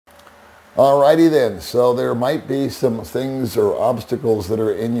Alrighty then, so there might be some things or obstacles that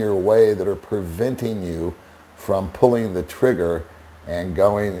are in your way that are preventing you from pulling the trigger and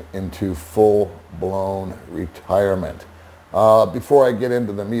going into full-blown retirement. Before I get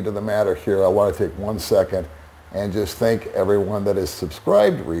into the meat of the matter here, I want to take 1 second and just thank everyone that has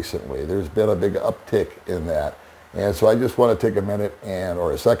subscribed recently. There's been a big uptick in that. And so I just want to take a minute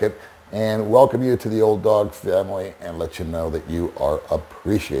or a second and welcome you to the Old Dog family and let you know that you are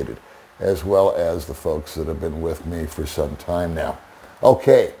appreciated, as well as the folks that have been with me for some time now.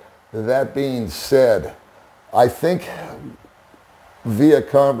 Okay, that being said, I think via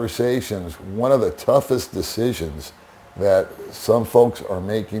conversations, one of the toughest decisions that some folks are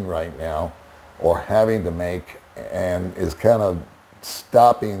making right now or having to make and is kind of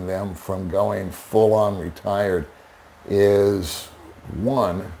stopping them from going full-on retired is,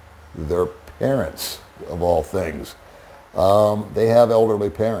 one, their parents, of all things. They have elderly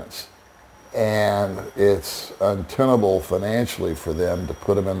parents, and it's untenable financially for them to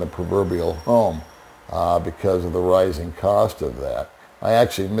put them in the proverbial home because of the rising cost of that. I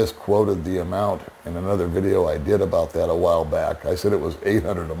actually misquoted the amount in another video I did about that a while back. I said it was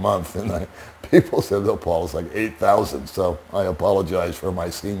 $800 a month, and people said, "Oh, Paul, it's like $8,000." So I apologize for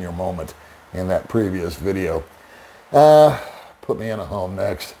my senior moment in that previous video. Put me in a home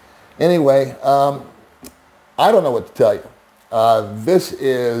next. Anyway, I don't know what to tell you. This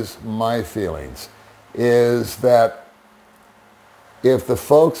is my feelings, is that if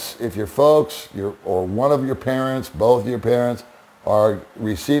your folks, or one of your parents, both of your parents, are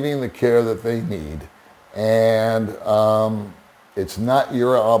receiving the care that they need, and it's not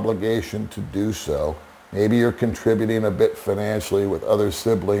your obligation to do so. Maybe you're contributing a bit financially with other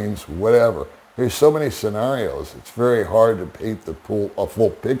siblings, whatever. There's so many scenarios. It's very hard to paint a full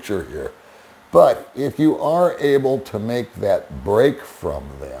picture here. But if you are able to make that break from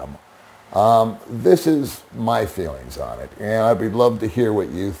them, this is my feelings on it, and I'd love to hear what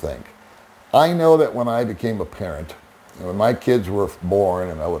you think. I know that when I became a parent, when my kids were born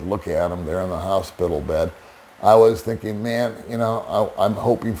and I would look at them, they're in the hospital bed, I was thinking, man, I'm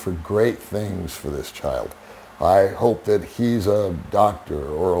hoping for great things for this child. I hope that he's a doctor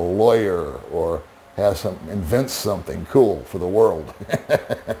or a lawyer or invents something cool for the world.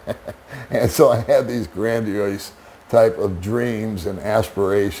 And so I had these grandiose type of dreams and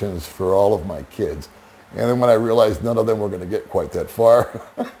aspirations for all of my kids. And then when I realized none of them were going to get quite that far,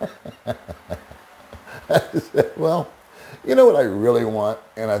 I said, well, you know what I really want,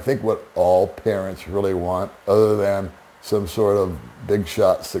 and I think what all parents really want, other than some sort of big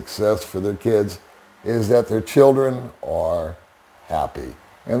shot success for their kids, is that their children are happy.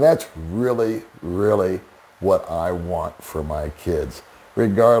 And that's really, really what I want for my kids,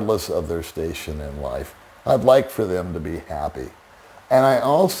 regardless of their station in life. I'd like for them to be happy. And I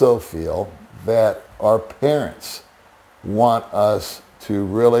also feel that our parents want us to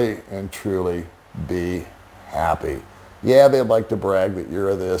really and truly be happy. Yeah, they'd like to brag that you're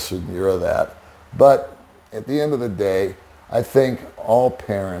a this and you're a that. But at the end of the day, I think all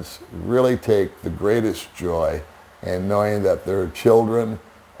parents really take the greatest joy in knowing that their children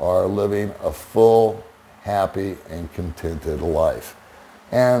are living a full, happy, and contented life.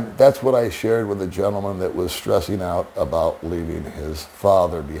 And that's what I shared with a gentleman that was stressing out about leaving his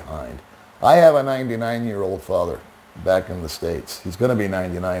father behind. I have a 99-year-old father back in the States. He's going to be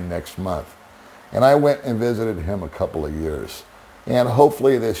 99 next month. And I went and visited him a couple of years. And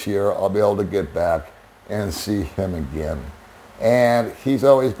hopefully this year I'll be able to get back and see him again. And he's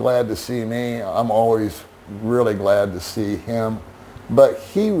always glad to see me. I'm always really glad to see him. But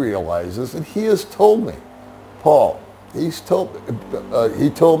he realizes, and he has told me, Paul, he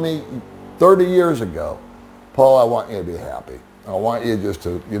told me 30 years ago, Paul, I want you to be happy. I want you just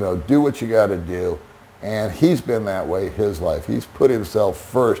to, do what you got to do. And he's been that way his life. He's put himself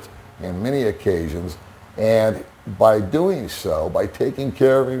first in many occasions, and by doing so, by taking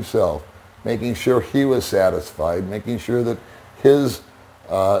care of himself, making sure he was satisfied, making sure that his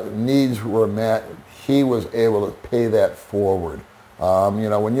needs were met, he was able to pay that forward.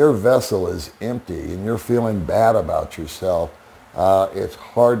 When your vessel is empty and you're feeling bad about yourself, it's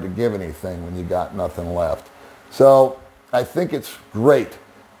hard to give anything when you got nothing left. So I think it's great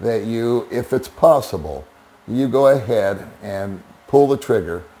that you, if it's possible, you go ahead and pull the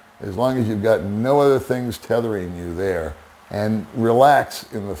trigger, as long as you've got no other things tethering you there, and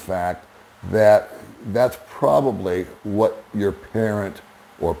relax in the fact that that's probably what your parent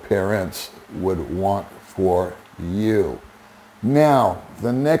or parents would want for you. Now,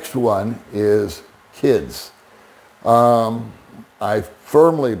 the next one is kids. I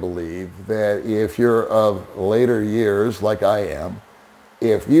firmly believe that if you're of later years, like I am,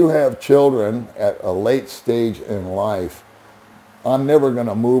 if you have children at a late stage in life, I'm never going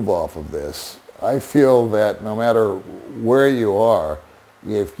to move off of this. I feel that no matter where you are,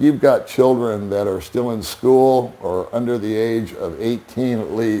 if you've got children that are still in school or under the age of 18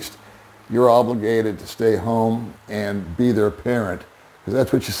 at least, you're obligated to stay home and be their parent, because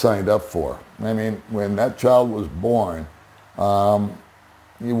that's what you signed up for. I mean, when that child was born,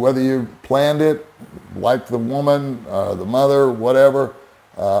 whether you planned it, like the woman, the mother, whatever,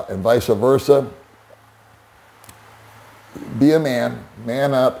 and vice versa, be a man,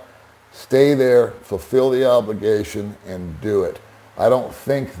 man up, stay there, fulfill the obligation, and do it. I don't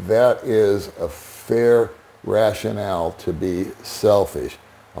think that is a fair rationale to be selfish.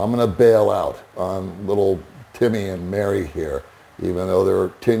 I'm going to bail out on little Timmy and Mary here, even though they're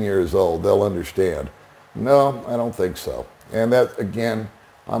 10 years old. They'll understand. No, I don't think so. And that, again,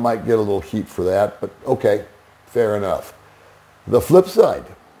 I might get a little heat for that, but okay, fair enough. The flip side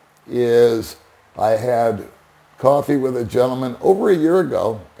is I had coffee with a gentleman over a year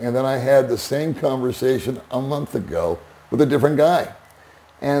ago, and then I had the same conversation a month ago with a different guy.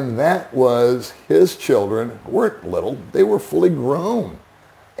 And that was his children weren't little, they were fully grown.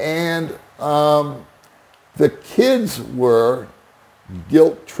 And the kids were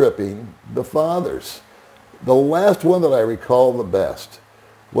guilt-tripping the fathers. The last one that I recall the best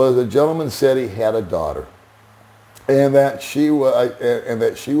was a gentleman said he had a daughter, and that she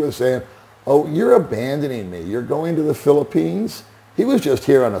was saying, "Oh, you're abandoning me. You're going to the Philippines." He was just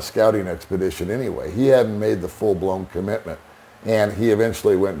here on a scouting expedition anyway. He hadn't made the full-blown commitment, and he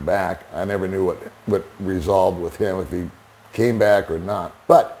eventually went back. I never knew what resolved with him, if he came back or not.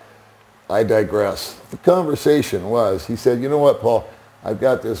 But I digress. The conversation was, he said, "You know what, Paul? I've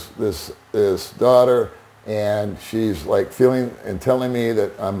got this daughter, and she's like feeling and telling me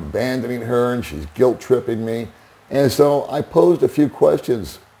that I'm abandoning her, and she's guilt-tripping me." And so I posed a few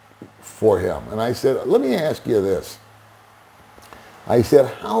questions for him. And I said, "Let me ask you this." I said,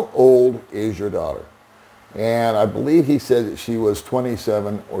 "How old is your daughter?" And I believe he said that she was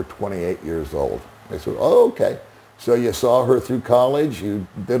 27 or 28 years old. I said, "Oh, okay. So you saw her through college? You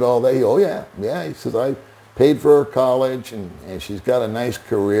did all that?" "Oh, yeah. Yeah." He says, "I paid for her college, and she's got a nice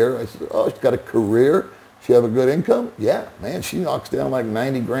career." I said, "Oh, she's got a career? She have a good income?" "Yeah, man, she knocks down like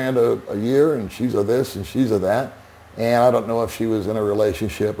 90 grand a year, and she's a this and she's a that." And I don't know if she was in a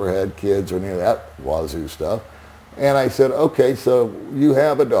relationship or had kids or any of that wazoo stuff. And I said, "Okay, so you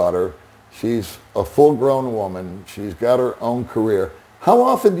have a daughter. She's a full-grown woman. She's got her own career. How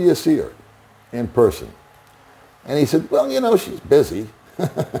often do you see her in person?" And he said, "Well, you know, she's busy."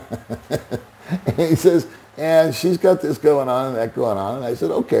 And he says, "And she's got this going on and that going on." And I said,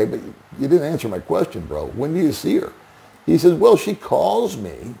 "Okay, but you didn't answer my question, bro. When do you see her?" He says, "Well, she calls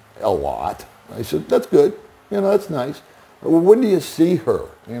me a lot." I said, "That's good. You know, that's nice. Well, when do you see her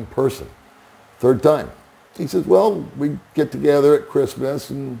in person?" "Third time." He says, "Well, we get together at Christmas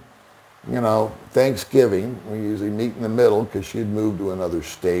and, you know, Thanksgiving. We usually meet in the middle because she had moved to another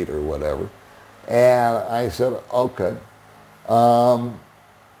state or whatever." And I said, "Okay."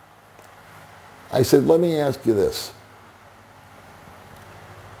 I said, "Let me ask you this.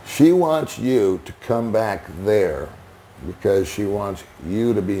 She wants you to come back there because she wants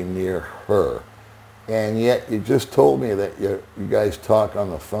you to be near her. And yet you just told me that you guys talk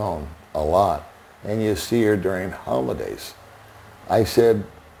on the phone a lot and you see her during holidays." I said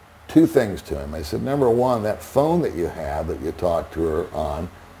two things to him. I said, "Number one, that phone that you have that you talk to her on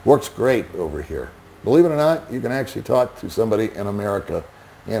works great over here. Believe it or not, you can actually talk to somebody in America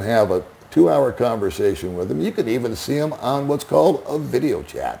and have a 2-hour conversation with them. You could even see them on what's called a video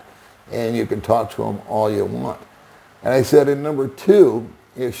chat, and you can talk to them all you want." And I said, "And number two,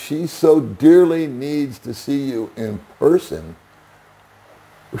 if she so dearly needs to see you in person,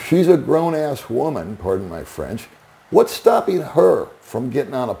 she's a grown-ass woman, pardon my French, what's stopping her from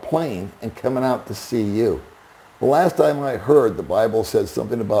getting on a plane and coming out to see you? The last time I heard, the Bible said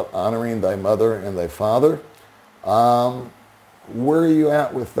something about honoring thy mother and thy father. Where are you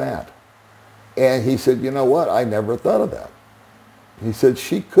at with that?" And he said, "You know what? I never thought of that." He said,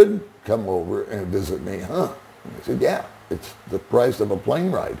 "She could come over and visit me, huh?" I said, "Yeah, it's the price of a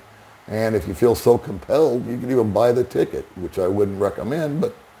plane ride. And if you feel so compelled, you can even buy the ticket," which I wouldn't recommend,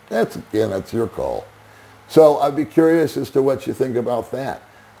 but that's your call. So I'd be curious as to what you think about that.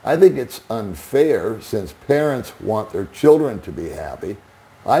 I think it's unfair, since parents want their children to be happy.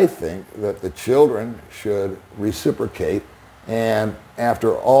 I think that the children should reciprocate, and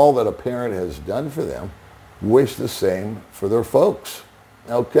after all that a parent has done for them, wish the same for their folks.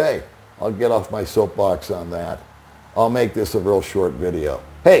 Okay, I'll get off my soapbox on that. I'll make this a real short video.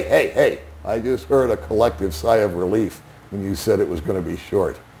 Hey, I just heard a collective sigh of relief when you said it was going to be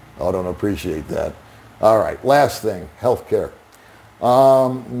short. I don't appreciate that. All right, last thing, healthcare.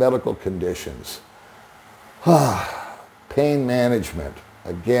 Medical conditions. Pain management.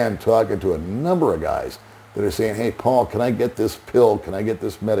 Again, talking to a number of guys that are saying, hey, Paul, can I get this pill? Can I get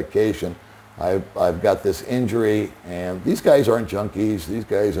this medication? I've got this injury. And these guys aren't junkies. These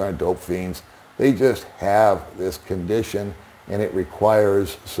guys aren't dope fiends. They just have this condition, and it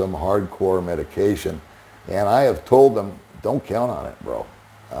requires some hardcore medication. And I have told them, don't count on it,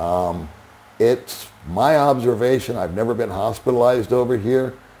 bro. It's my observation. I've never been hospitalized over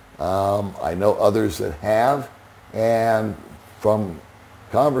here. I know others that have. And from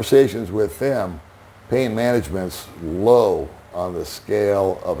conversations with them, pain management's low on the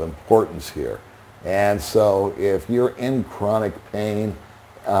scale of importance here. And so if you're in chronic pain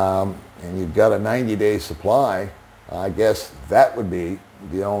and you've got a 90-day supply, I guess that would be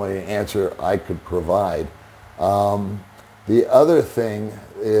the only answer I could provide. The other thing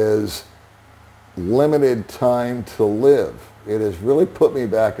is limited time to live. It has really put me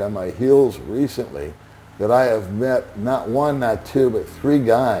back on my heels recently that I have met not one, not two, but 3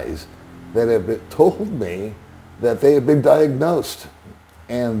 guys that have told me that they have been diagnosed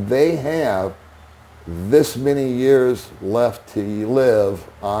and they have this many years left to live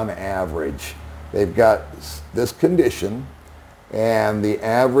on average. They've got this condition, and the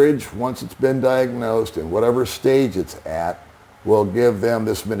average, once it's been diagnosed in whatever stage it's at, will give them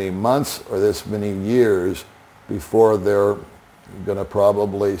this many months or this many years before they're going to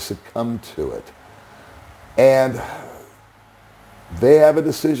probably succumb to it. And they have a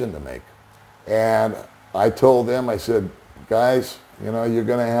decision to make. And I told them, I said, guys, you know, you're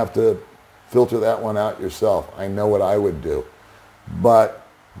going to have to filter that one out yourself. I know what I would do. But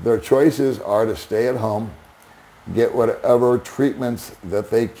their choices are to stay at home, get whatever treatments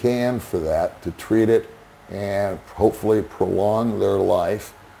that they can for that to treat it and hopefully prolong their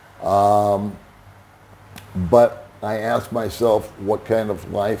life. But I asked myself, what kind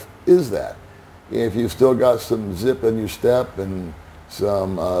of life is that? If you've still got some zip in your step and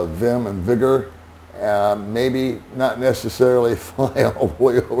some vim and vigor, maybe not necessarily fly all the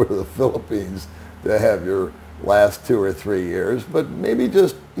way over to the Philippines to have your last 2 or 3 years, but maybe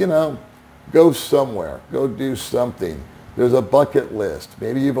just, you know, go somewhere, go do something. There's a bucket list.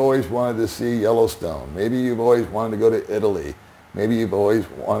 Maybe you've always wanted to see Yellowstone. Maybe you've always wanted to go to Italy. Maybe you've always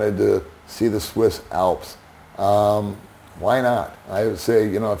wanted to see the Swiss Alps. Why not? I would say,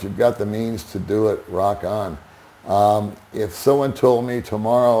 you know, if you've got the means to do it, rock on. If someone told me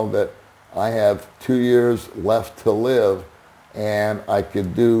tomorrow that I have 2 years left to live and I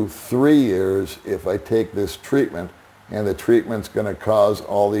could do 3 years if I take this treatment, and the treatment's going to cause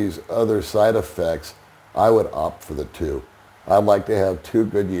all these other side effects, I would opt for the 2. I'd like to have 2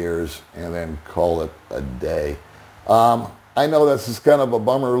 good years and then call it a day. I know this is kind of a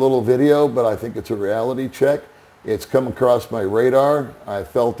bummer little video, but I think it's a reality check. It's come across my radar. I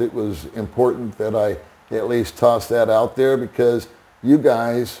felt it was important that I at least toss that out there because you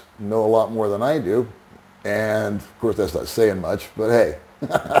guys know a lot more than I do. And of course, that's not saying much, but hey,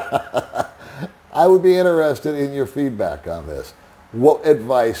 I would be interested in your feedback on this. What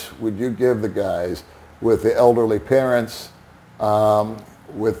advice would you give the guys with the elderly parents,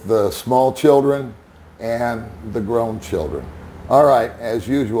 with the small children, and the grown children? All right, as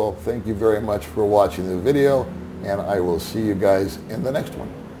usual, thank you very much for watching the video, and I will see you guys in the next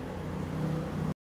one.